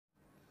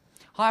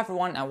Hi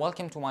everyone and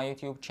welcome to my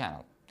YouTube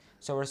channel.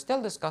 So we're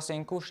still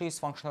discussing Cauchy's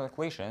functional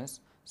equations.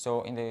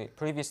 So in the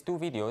previous two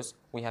videos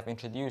we have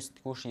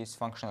introduced Cauchy's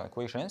functional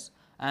equations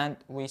and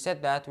we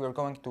said that we're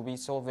going to be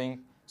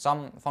solving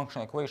some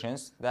functional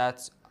equations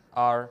that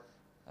are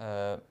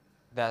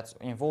that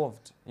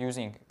involved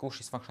using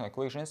Cauchy's functional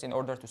equations in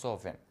order to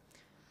solve them.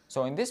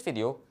 So in this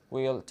video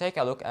we'll take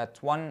a look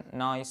at one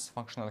nice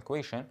functional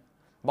equation,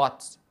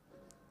 but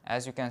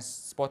as you can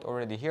spot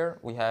already here,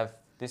 we have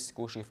this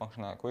Cauchy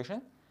functional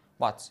equation.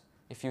 But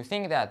if you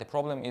think that the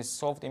problem is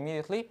solved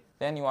immediately,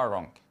 then you are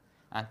wrong.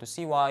 And to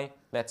see why,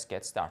 let's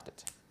get started.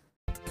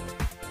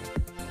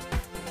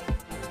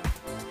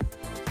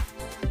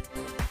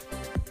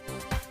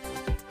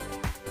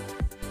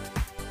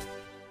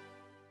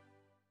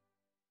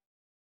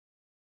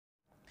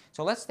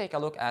 So let's take a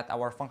look at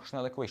our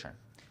functional equation.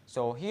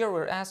 So here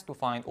we're asked to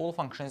find all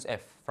functions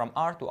f from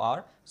R to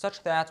R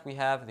such that we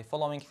have the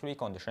following three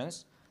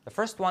conditions. The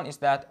first one is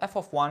that f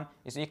of 1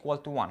 is equal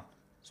to 1.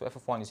 So f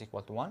of 1 is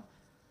equal to 1.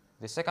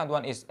 The second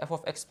one is f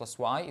of x plus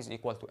y is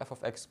equal to f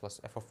of x plus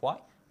f of y,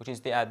 which is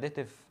the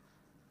additive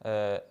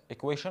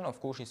equation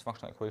of Cauchy's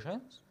functional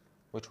equations,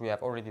 which we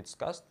have already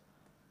discussed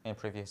in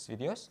previous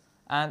videos.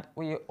 And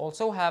we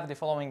also have the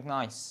following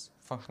nice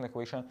functional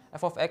equation,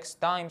 f of x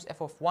times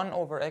f of 1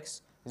 over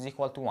x is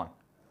equal to 1.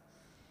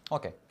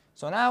 Okay,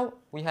 so now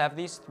we have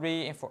these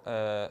three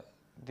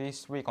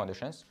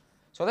conditions.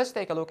 So let's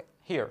take a look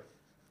here.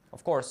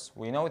 Of course,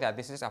 we know that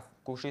this is a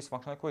Cauchy's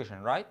functional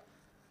equation, right?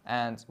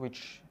 And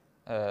which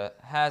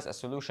has a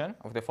solution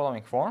of the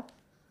following form.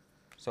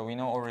 So we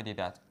know already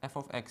that f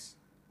of x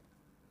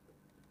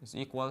is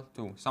equal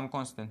to some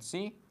constant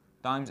c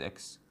times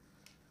x,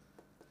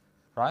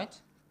 right?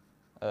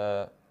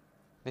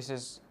 This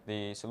is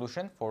the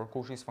solution for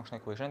Cauchy's functional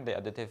equation, the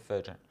additive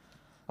version.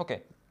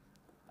 Okay,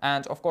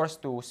 and of course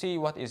to see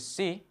what is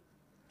c,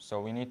 so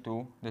we need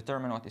to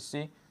determine what is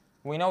c.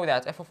 We know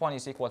that f of 1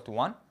 is equal to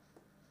 1.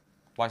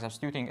 By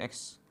substituting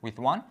x with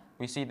 1,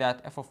 we see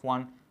that f of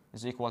 1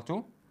 is equal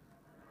to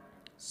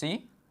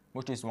c,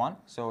 which is 1.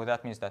 So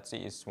that means that c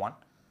is 1.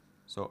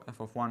 So f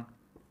of 1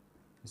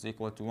 is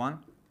equal to 1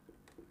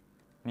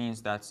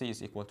 means that c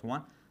is equal to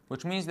 1,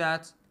 which means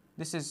that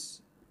this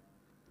is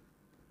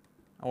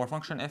our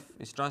function f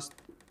is just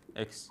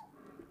x.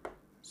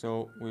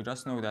 So we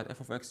just know that f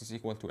of x is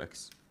equal to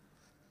x.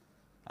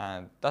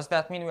 And does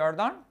that mean we are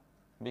done?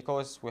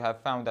 Because we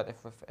have found that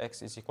f of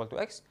x is equal to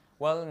x?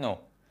 Well, no.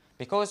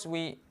 Because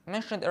we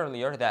mentioned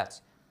earlier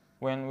that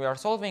when we are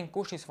solving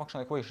Cauchy's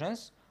functional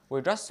equations,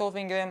 we're just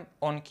solving them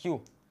on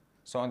Q,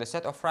 so on the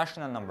set of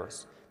rational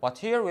numbers. But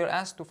here we're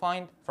asked to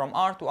find from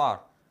R to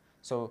R.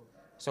 So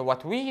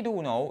what we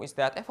do know is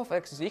that f of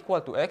x is equal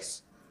to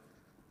x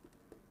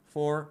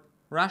for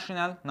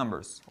rational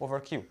numbers over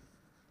Q.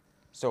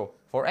 So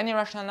for any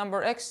rational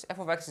number x, f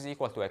of x is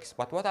equal to x.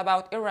 But what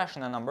about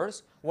irrational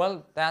numbers?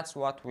 Well, that's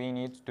what we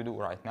need to do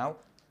right now,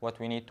 what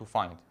we need to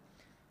find.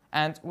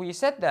 And we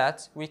said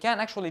that we can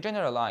actually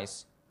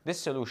generalize this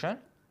solution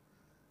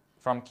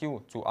from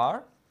Q to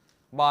R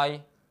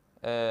by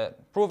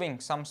proving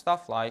some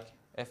stuff like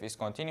f is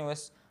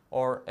continuous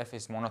or f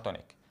is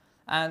monotonic.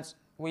 And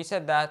we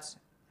said that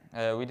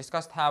we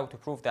discussed how to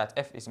prove that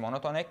f is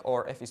monotonic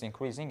or f is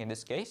increasing in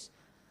this case.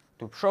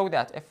 To show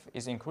that f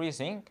is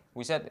increasing,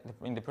 we said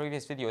in the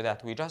previous video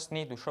that we just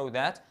need to show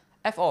that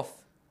f of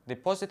the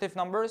positive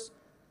numbers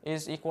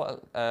is equal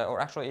or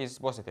actually is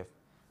positive.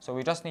 So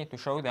we just need to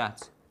show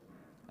that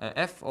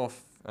f of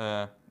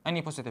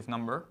any positive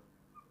number,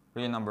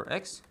 real number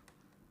x,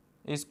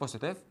 is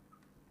positive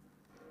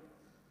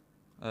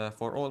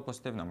for all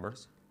positive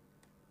numbers.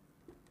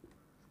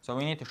 So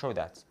we need to show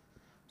that.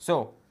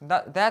 So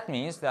that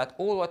means that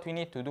all what we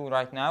need to do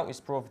right now is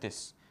prove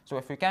this. So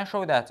if we can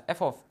show that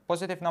f of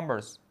positive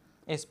numbers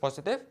is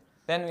positive,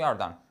 then we are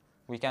done.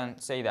 We can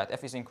say that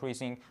f is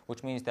increasing,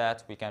 which means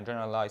that we can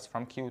generalize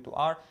from Q to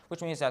R,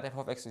 which means that f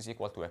of x is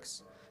equal to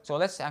x. So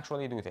let's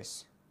actually do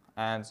this.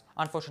 And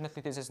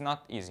unfortunately, this is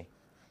not easy.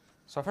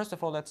 So first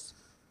of all, let's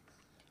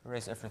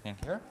erase everything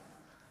here.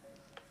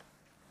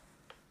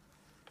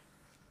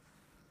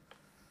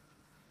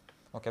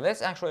 Okay,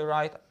 let's actually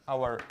write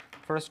our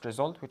first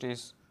result, which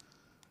is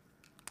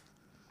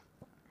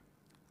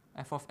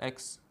f of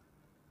x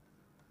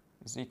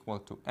is equal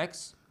to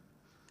x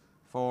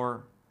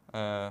for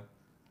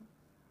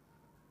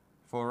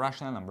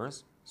rational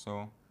numbers.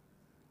 So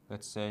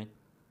let's say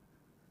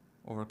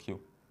over Q.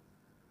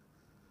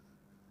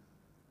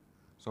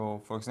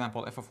 So for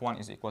example, f of 1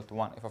 is equal to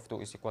 1, f of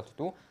 2 is equal to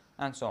 2,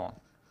 and so on.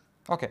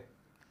 Okay.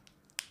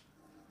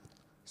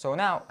 So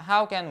now,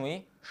 how can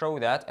we show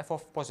that f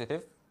of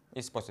positive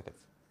is positive?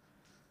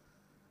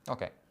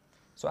 Okay.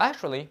 So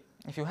actually,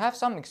 if you have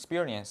some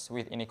experience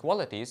with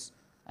inequalities,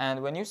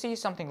 and when you see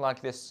something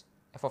like this,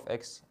 f of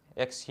x,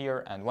 x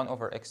here, and 1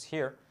 over x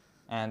here,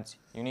 and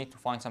you need to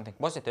find something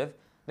positive,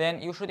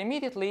 then you should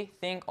immediately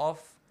think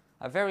of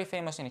a very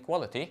famous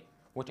inequality,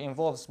 which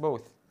involves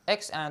both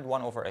x and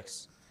 1 over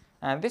x.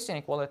 And this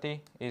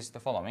inequality is the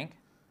following.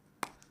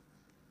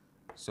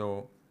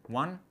 So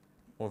 1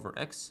 over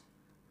x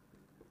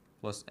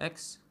plus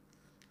x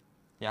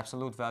the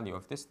absolute value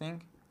of this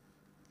thing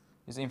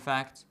is in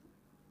fact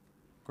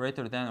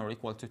greater than or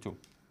equal to 2.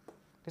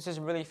 This is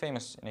a really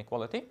famous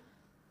inequality.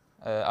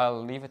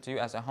 I'll leave it to you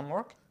as a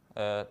homework.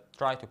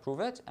 Try to prove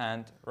it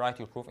and write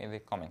your proof in the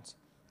comments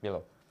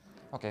below.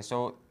 Okay,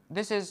 so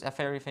this is a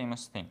very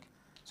famous thing.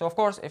 So of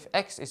course, if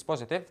x is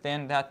positive,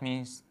 then that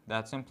means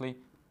that simply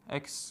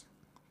x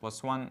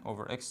plus 1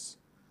 over x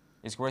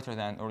is greater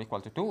than or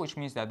equal to 2, which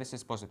means that this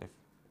is positive.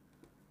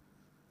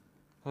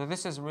 So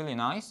this is really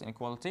nice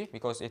inequality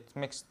because it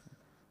mixed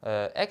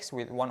x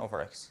with 1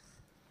 over x.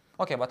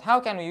 Okay, but how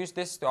can we use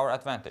this to our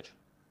advantage?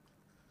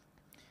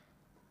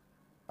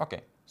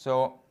 Okay,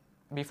 so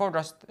before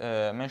just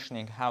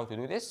mentioning how to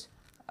do this,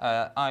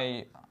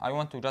 I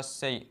want to just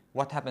say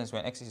what happens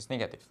when x is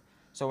negative.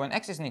 So when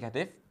x is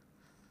negative,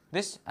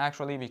 this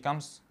actually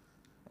becomes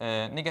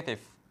negative,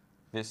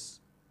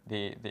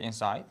 the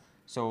inside.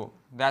 So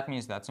that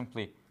means that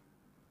simply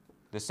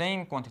the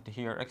same quantity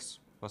here, x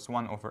plus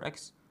 1 over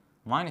x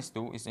minus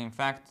 2, is in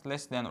fact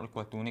less than or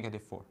equal to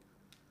negative 4.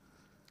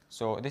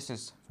 So this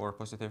is for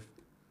positive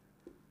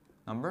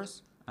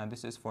numbers, and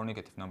this is for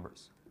negative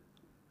numbers.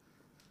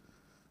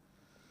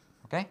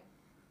 Okay?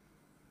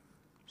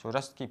 So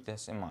just keep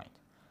this in mind.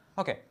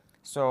 Okay,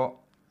 so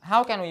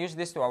how can we use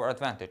this to our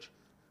advantage?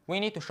 We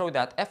need to show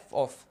that f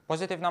of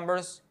positive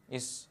numbers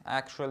is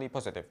actually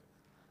positive.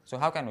 So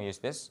how can we use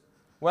this?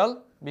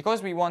 Well,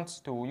 because we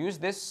want to use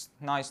this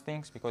nice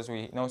things, because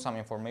we know some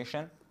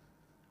information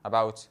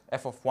about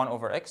f of 1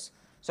 over x,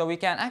 so we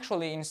can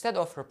actually, instead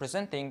of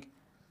representing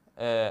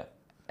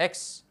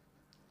x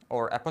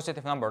or a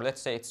positive number,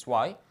 let's say it's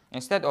y,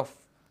 instead of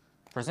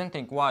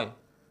presenting y,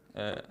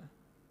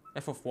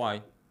 f of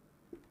y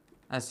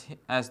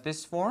as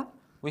this form,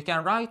 we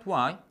can write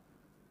y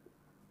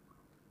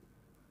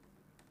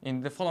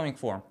in the following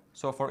form.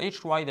 So for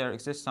each y there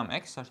exists some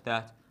x such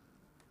that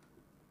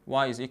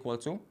y is equal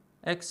to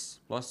x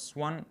plus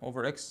 1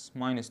 over x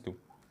minus 2.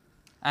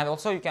 And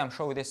also you can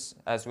show this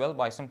as well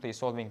by simply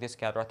solving this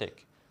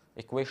quadratic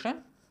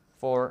equation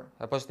for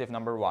a positive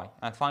number y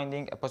and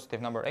finding a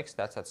positive number x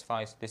that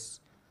satisfies this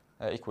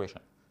equation.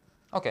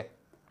 Okay,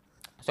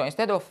 so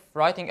instead of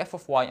writing f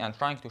of y and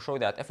trying to show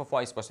that f of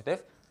y is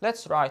positive,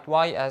 let's write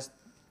y as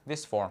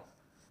this form.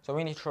 So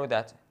we need to show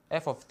that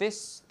f of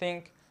this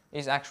thing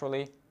is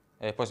actually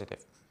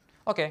positive.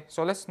 Okay,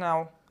 so let's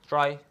now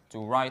try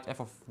to write f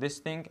of this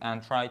thing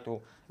and try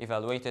to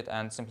evaluate it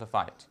and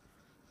simplify it.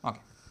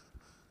 Okay.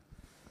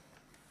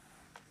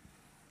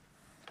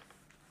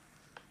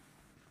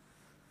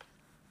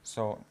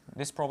 So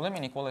this problem,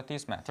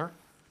 inequalities matter.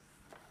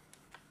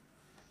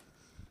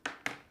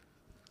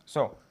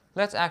 So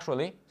let's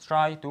actually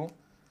try to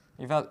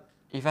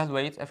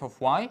evaluate f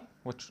of y,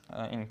 which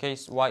in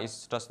case y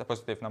is just a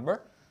positive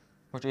number,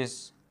 which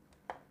is,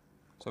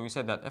 so we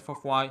said that f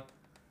of y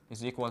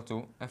is equal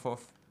to f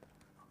of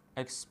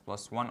x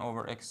plus 1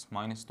 over x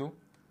minus 2.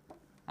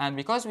 And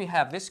because we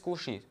have this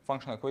Cauchy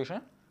functional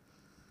equation,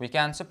 we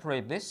can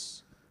separate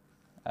this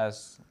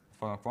as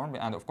following form,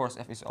 and of course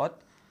f is odd,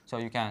 so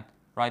you can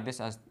write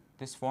this as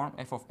this form,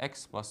 f of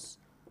x plus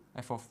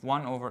f of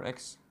 1 over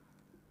x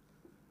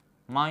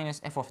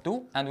minus f of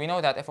 2, and we know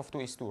that f of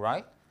 2 is 2,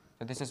 right?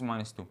 So this is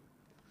minus 2.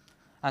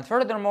 And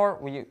furthermore,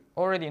 we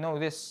already know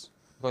this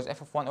because f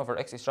of 1 over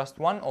x is just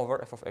 1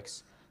 over f of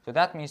x. So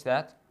that means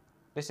that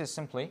this is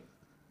simply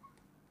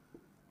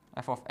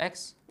f of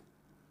x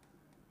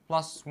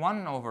plus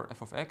 1 over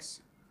f of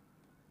x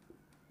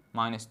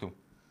minus 2.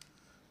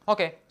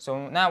 Okay,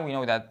 so now we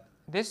know that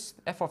this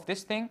f of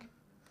this thing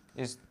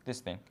is this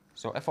thing.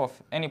 So f of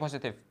any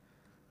positive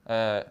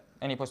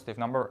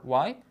number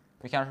y,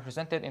 we can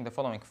represent it in the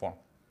following form.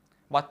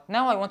 But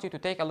now I want you to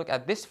take a look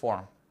at this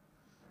form.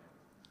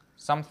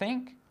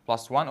 Something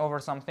plus 1 over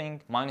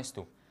something minus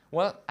 2.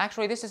 Well,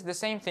 actually this is the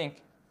same thing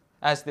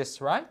as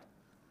this, right?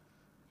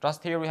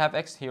 Just here we have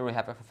x, here we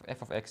have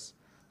f of x.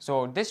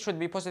 So this should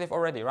be positive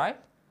already, right?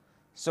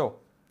 So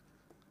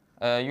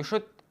you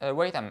should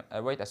wait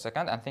a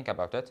second and think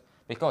about it,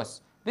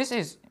 because this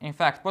is in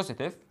fact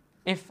positive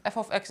if f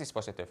of x is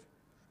positive.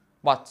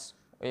 But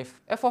if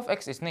f of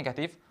x is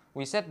negative,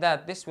 we said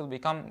that this will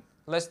become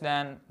less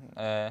than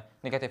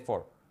negative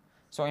 4.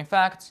 So in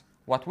fact,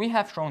 what we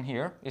have shown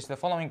here is the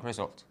following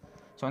result.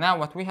 So now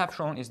what we have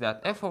shown is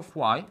that f of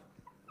y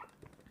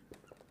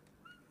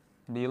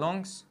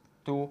belongs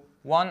to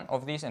one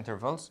of these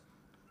intervals,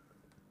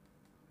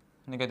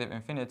 negative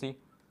infinity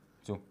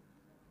to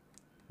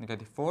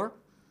negative 4.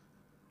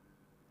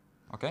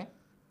 Okay?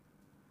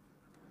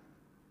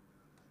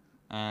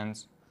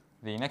 And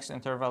the next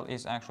interval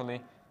is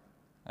actually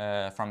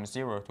from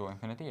 0 to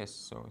infinity. Yes,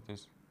 so it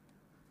is.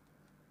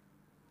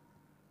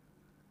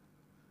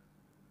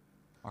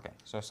 Okay,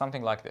 so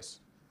something like this.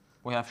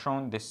 We have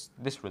shown this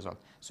result.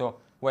 So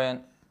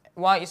when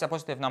y is a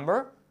positive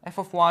number, f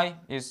of y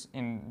is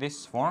in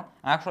this form.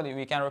 Actually,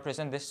 we can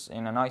represent this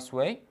in a nice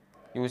way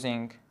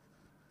using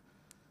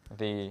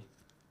the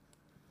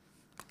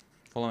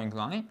following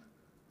line.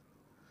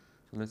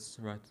 So let's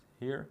write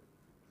here.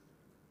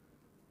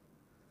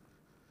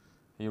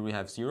 Here we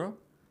have 0.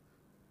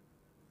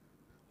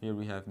 Here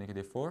we have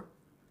negative 4.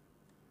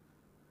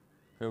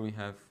 here we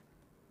have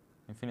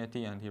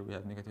infinity, and here we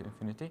have negative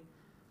infinity.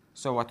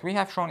 So what we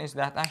have shown is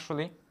that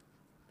actually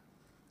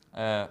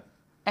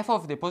f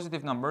of the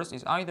positive numbers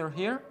is either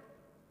here,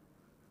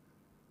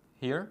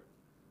 here,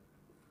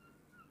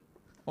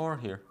 or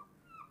here.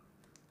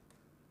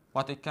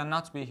 But it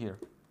cannot be here.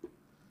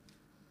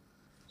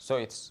 So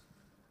it's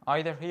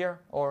either here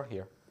or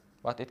here,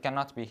 but it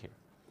cannot be here.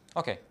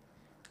 Okay.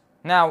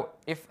 Now,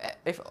 if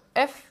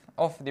f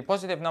of the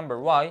positive number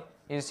y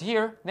is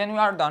here, then we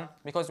are done,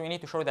 because we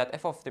need to show that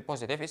f of the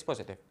positive is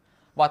positive.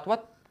 But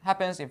what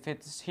happens if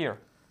it's here?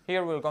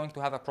 Here we're going to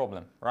have a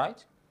problem,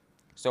 right?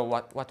 So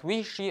what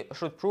we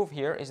should prove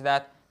here is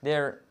that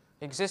there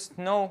exists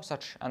no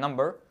such a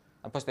number,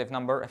 a positive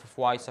number, f of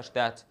y, such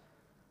that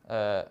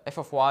f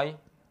of y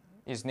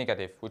is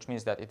negative, which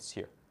means that it's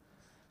here.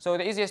 So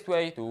the easiest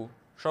way to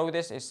show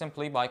this is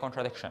simply by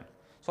contradiction.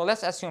 So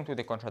let's assume to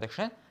the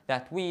contradiction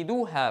that we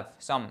do have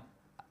some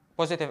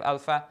positive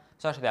alpha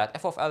such that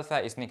f of alpha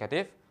is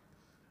negative,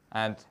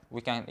 and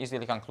we can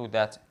easily conclude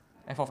that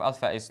f of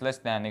alpha is less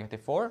than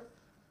negative 4.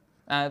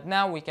 And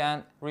now we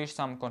can reach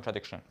some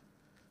contradiction.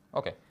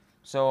 Okay,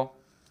 so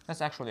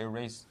let's actually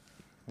erase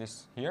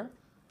this here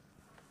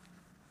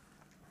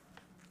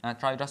and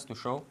try just to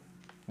show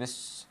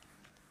this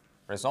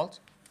result.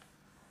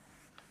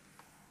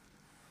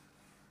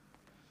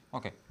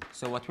 Okay,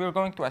 so what we're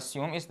going to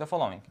assume is the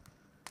following.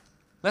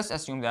 Let's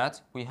assume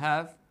that we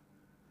have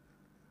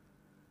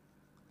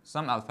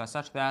some alpha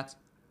such that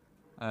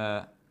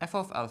f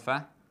of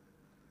alpha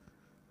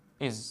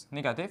is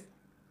negative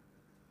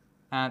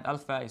and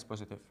alpha is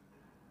positive.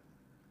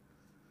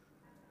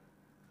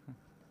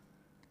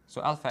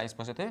 So alpha is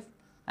positive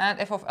and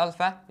f of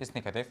alpha is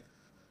negative.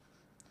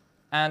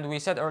 And we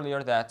said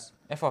earlier that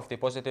f of the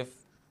positive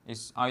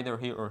is either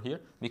here or here,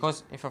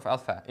 because f of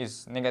alpha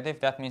is negative,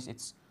 that means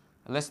it's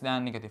less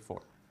than negative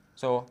 4.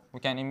 So we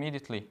can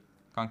immediately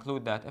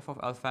conclude that f of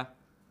alpha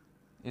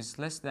is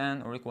less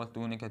than or equal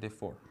to negative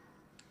 4.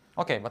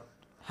 Okay, but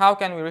how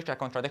can we reach a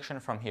contradiction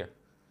from here?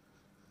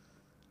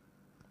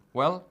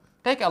 Well,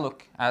 take a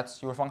look at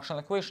your functional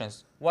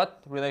equations.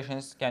 What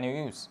relations can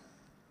you use?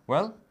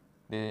 Well,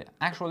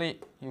 actually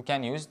you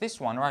can use this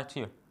one right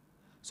here.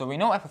 So we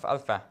know f of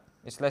alpha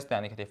is less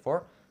than negative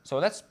 4. So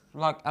let's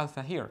plug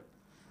alpha here.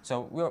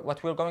 So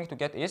what we're going to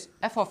get is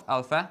f of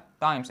alpha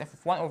times f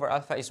of 1 over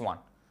alpha is 1.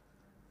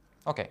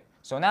 Okay,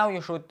 so now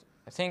you should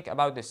think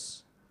about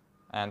this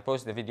and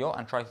pause the video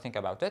and try to think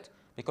about it,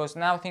 because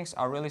now things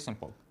are really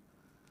simple.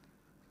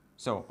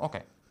 So,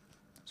 okay,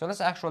 so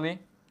let's actually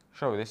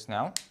show this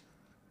now.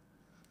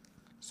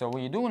 So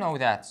we do know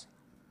that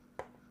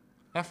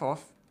f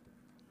of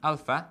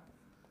alpha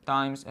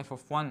times f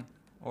of 1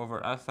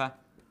 over alpha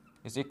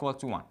is equal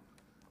to 1.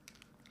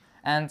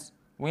 And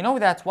we know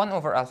that 1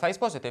 over alpha is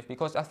positive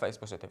because alpha is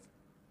positive.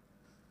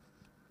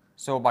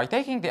 So by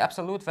taking the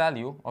absolute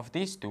value of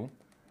these two,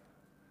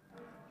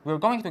 we're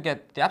going to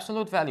get the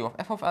absolute value of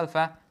f of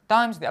alpha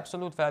times the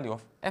absolute value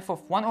of f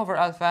of 1 over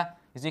alpha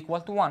is equal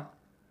to 1.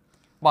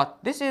 But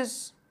this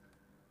is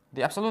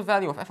the absolute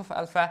value of f of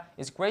alpha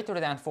is greater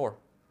than 4.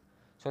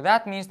 So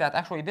that means that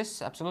actually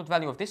this absolute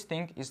value of this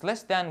thing is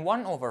less than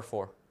 1 over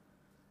 4.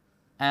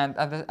 And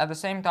at the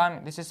same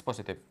time, this is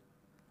positive.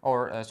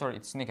 Or, sorry,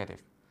 it's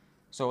negative.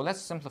 So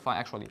let's simplify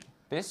actually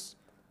this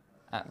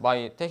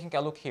by taking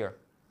a look here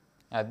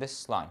at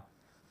this line.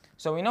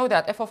 So we know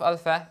that f of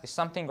alpha is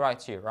something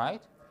right here,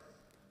 right?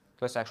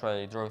 Let's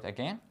actually draw it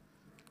again.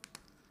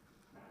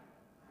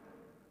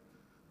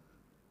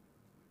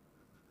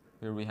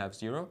 Here we have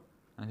 0,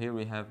 and here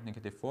we have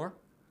negative 4.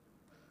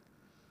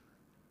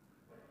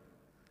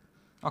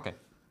 Okay.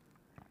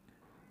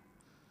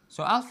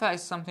 So alpha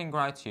is something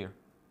right here.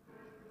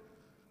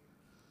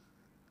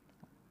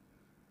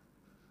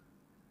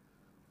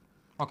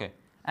 Okay,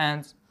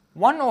 and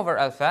 1 over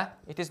alpha,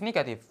 it is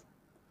negative.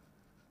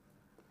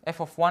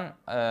 F of 1,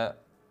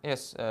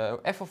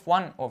 f of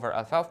 1 over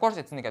alpha, of course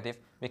it's negative,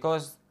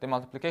 because the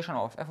multiplication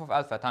of f of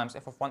alpha times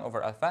f of 1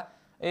 over alpha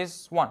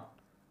is 1.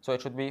 So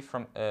it should be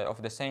from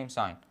of the same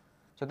sign.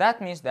 So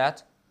that means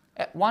that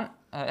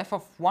f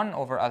of 1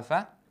 over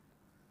alpha,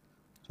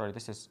 sorry,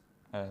 this is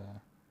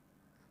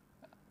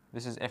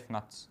f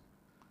not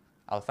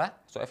alpha,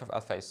 so f of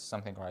alpha is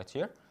something right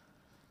here.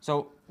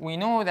 So we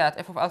know that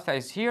f of alpha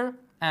is here,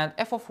 and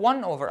f of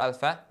 1 over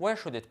alpha, where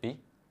should it be?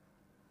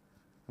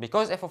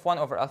 Because f of 1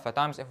 over alpha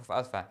times f of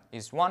alpha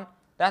is 1,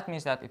 that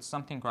means that it's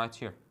something right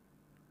here.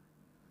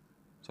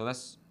 So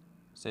let's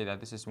say that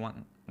this is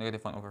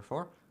negative 1 over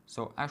 4.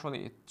 So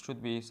actually it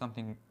should be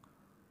something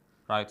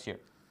right here.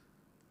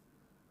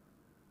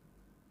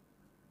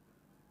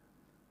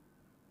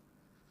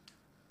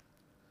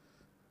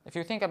 If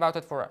you think about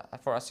it for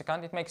a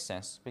second, it makes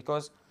sense,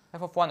 because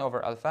f of 1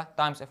 over alpha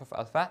times f of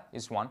alpha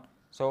is 1.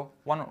 So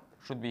 1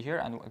 should be here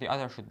and the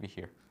other should be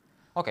here.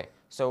 Okay,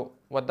 so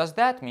what does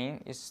that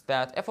mean is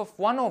that f of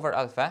 1 over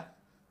alpha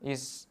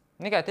is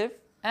negative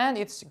and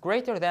it's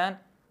greater than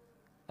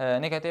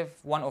negative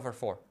 1 over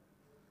 4.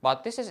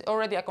 But this is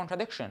already a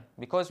contradiction,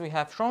 because we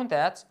have shown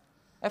that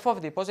f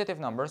of the positive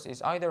numbers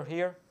is either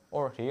here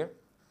or here.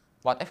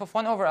 But f of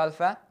 1 over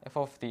alpha, f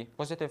of the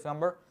positive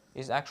number,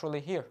 is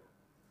actually here,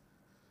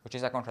 which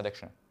is a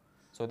contradiction.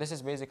 So this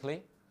is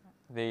basically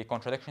the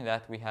contradiction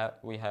that we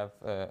have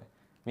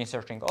been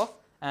searching of,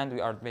 and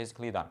we are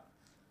basically done.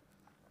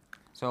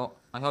 So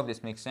I hope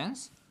this makes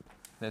sense.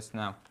 Let's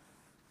now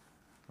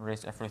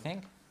erase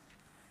everything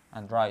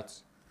and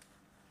write.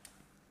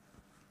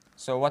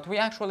 So what we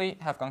actually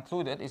have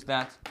concluded is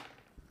that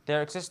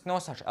there exists no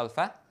such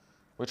alpha,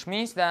 which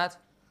means that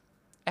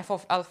f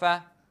of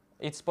alpha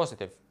is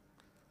positive.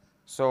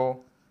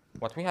 So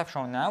what we have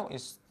shown now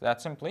is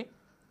that simply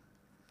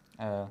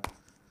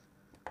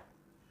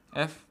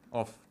f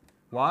of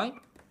y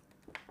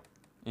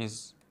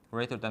is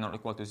greater than or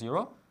equal to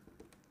 0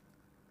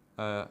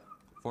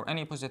 for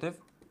any positive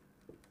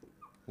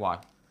y.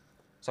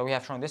 So we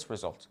have shown this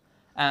result.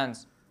 And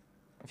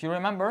if you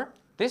remember,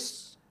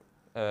 this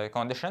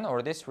condition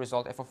or this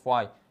result f of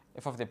y,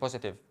 f of the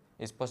positive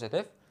is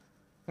positive,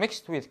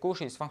 mixed with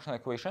Cauchy's functional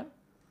equation,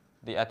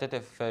 the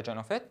additive version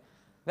of it,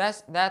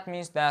 that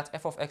means that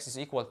f of x is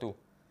equal to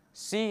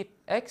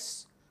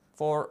cx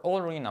for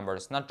all real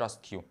numbers, not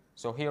just q.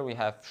 So here we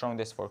have shown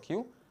this for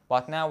q,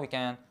 but now we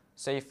can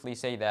safely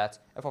say that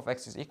f of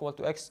x is equal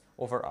to x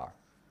over r.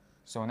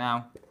 So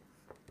now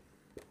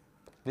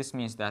this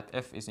means that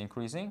f is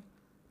increasing,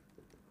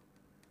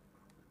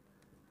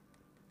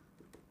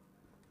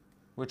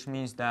 which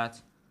means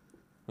that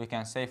we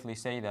can safely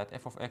say that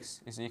f of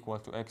x is equal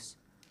to x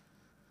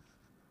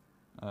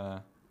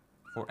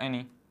for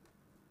any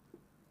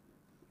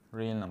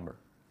real number.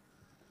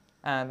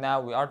 And now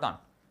we are done.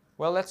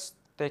 Well, let's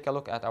take a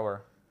look at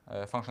our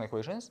functional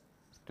equations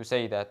to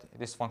say that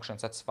this function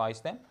satisfies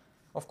them.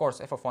 Of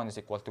course, f of 1 is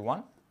equal to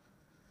 1,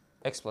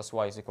 x plus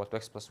y is equal to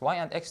x plus y,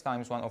 and x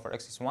times 1 over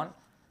x is 1,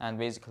 and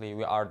basically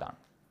we are done.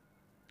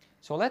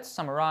 So let's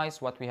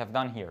summarize what we have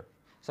done here.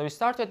 So we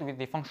started with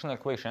the functional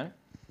equation,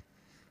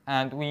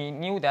 and we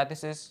knew that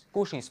this is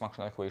Cauchy's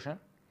functional equation.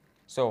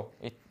 So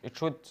it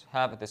should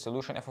have the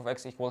solution f of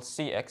x equals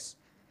cx,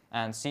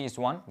 and c is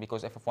 1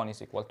 because f of 1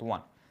 is equal to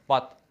 1.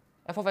 But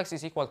f of x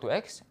is equal to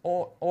x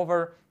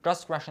over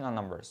just rational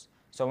numbers.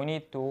 So we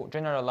need to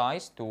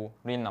generalize to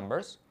real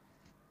numbers.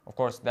 Of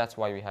course, that's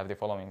why we have the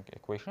following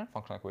equation,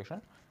 functional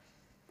equation.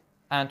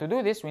 And to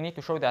do this, we need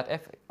to show that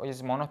f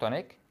is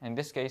monotonic. In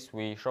this case,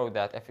 we show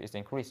that f is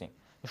increasing.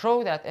 To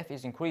show that f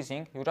is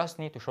increasing, you just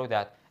need to show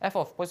that f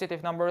of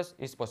positive numbers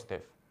is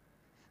positive.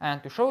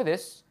 And to show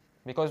this,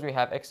 because we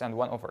have x and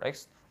 1 over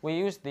x, we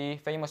use the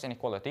famous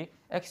inequality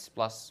x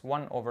plus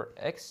 1 over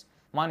x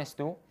minus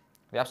 2,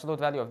 the absolute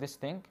value of this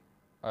thing,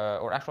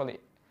 or actually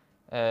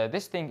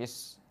this thing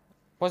is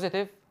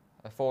positive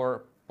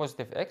for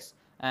positive x,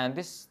 and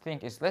this thing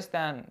is less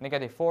than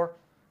negative 4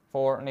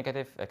 for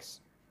negative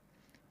x.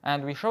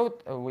 And we showed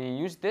we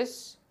used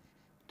this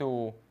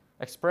to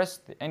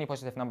express any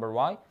positive number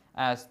y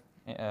as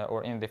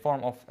or in the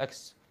form of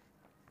x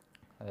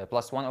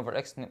plus 1 over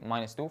x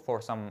minus 2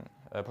 for some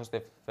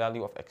positive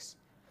value of x.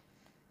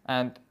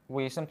 And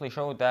we simply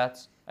showed that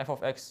f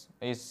of x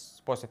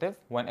is positive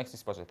when x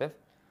is positive,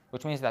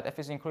 which means that f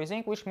is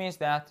increasing, which means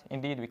that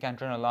indeed we can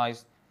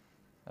generalize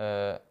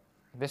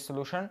this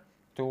solution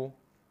to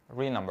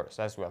real numbers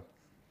as well.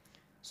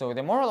 So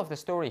the moral of the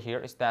story here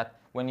is that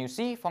when you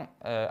see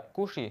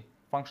Cauchy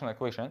functional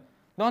equation,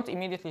 don't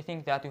immediately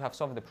think that you have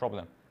solved the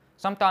problem.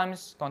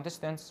 Sometimes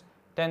contestants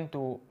tend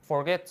to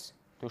forget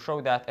to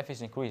show that f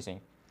is increasing.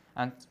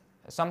 And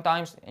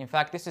sometimes, in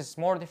fact, this is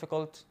more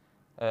difficult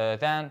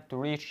than to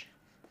reach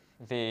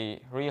the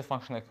real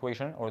functional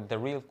equation or the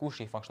real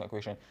Cauchy functional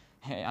equation.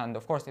 And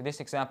of course, in this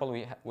example,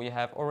 we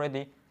have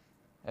already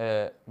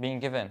been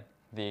given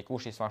the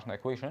Cauchy's functional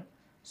equation.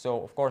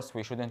 So of course,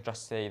 we shouldn't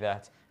just say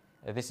that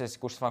this is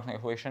Cauchy's functional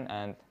equation,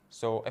 and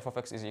so f of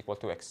x is equal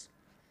to x.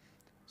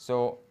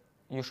 So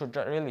you should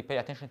really pay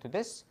attention to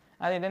this.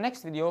 And in the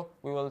next video,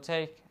 we will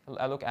take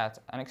a look at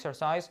an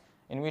exercise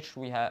in which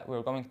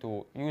we're going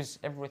to use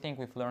everything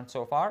we've learned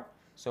so far.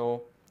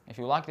 So if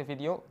you like the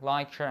video,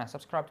 like, share, and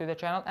subscribe to the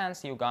channel, and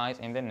see you guys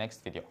in the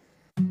next video.